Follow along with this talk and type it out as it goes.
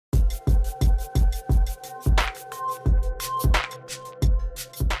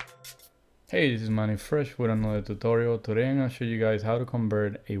Hey, this is Manny Fresh with another tutorial. Today I'm going to show you guys how to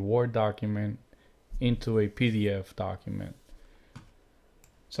convert a Word document into a PDF document.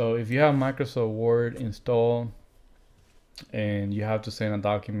 So if you have Microsoft Word installed and you have to send a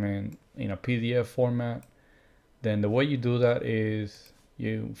document in a PDF format, then the way you do that is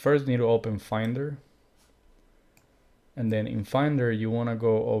you first need to open Finder. And then in Finder, you want to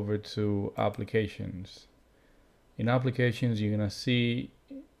go over to Applications. In Applications, you're going to see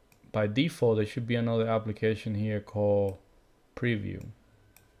by default, there should be another application here called Preview.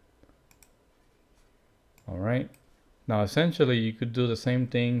 All right. Now, essentially, you could do the same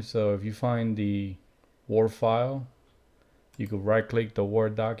thing. So if you find the Word file, you could right-click the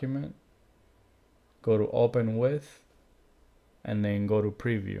Word document, go to Open With, and then go to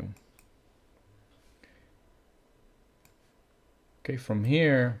Preview. Okay, from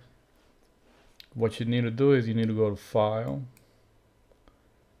here, what you need to do is you need to go to File,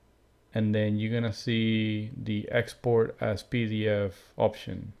 and then you're gonna see the export as PDF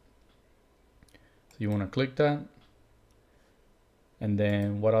option. So you wanna click that. And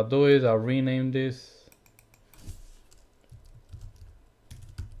then what I'll do is I'll rename this.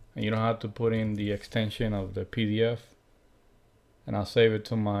 And you don't have to put in the extension of the PDF. And I'll save it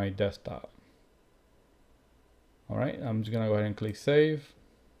to my desktop. All right, I'm just gonna go ahead and click Save.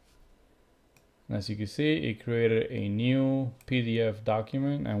 And as you can see, it created a new PDF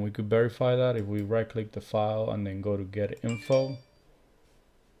document, and we could verify that if we right click the file and then go to Get Info.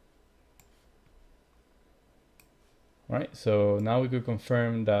 All right, so now we could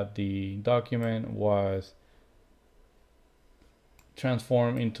confirm that the document was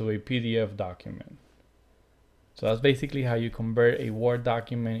transformed into a PDF document. So that's basically how you convert a Word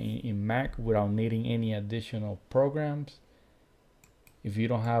document in Mac without needing any additional programs. If you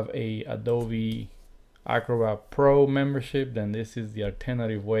don't have a Adobe Acrobat Pro membership, then this is the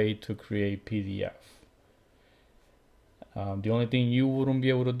alternative way to create PDF. The only thing you wouldn't be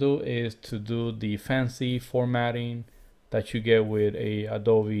able to do is to do the fancy formatting that you get with a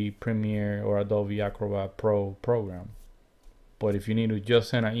Adobe Premiere or Adobe Acrobat Pro program. But if you need to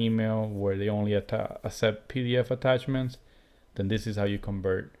just send an email where they only accept PDF attachments, then this is how you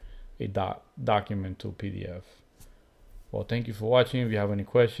convert a document to PDF. Well, thank you for watching. If you have any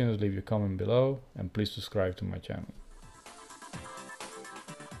questions, leave your comment below, and please subscribe to my channel.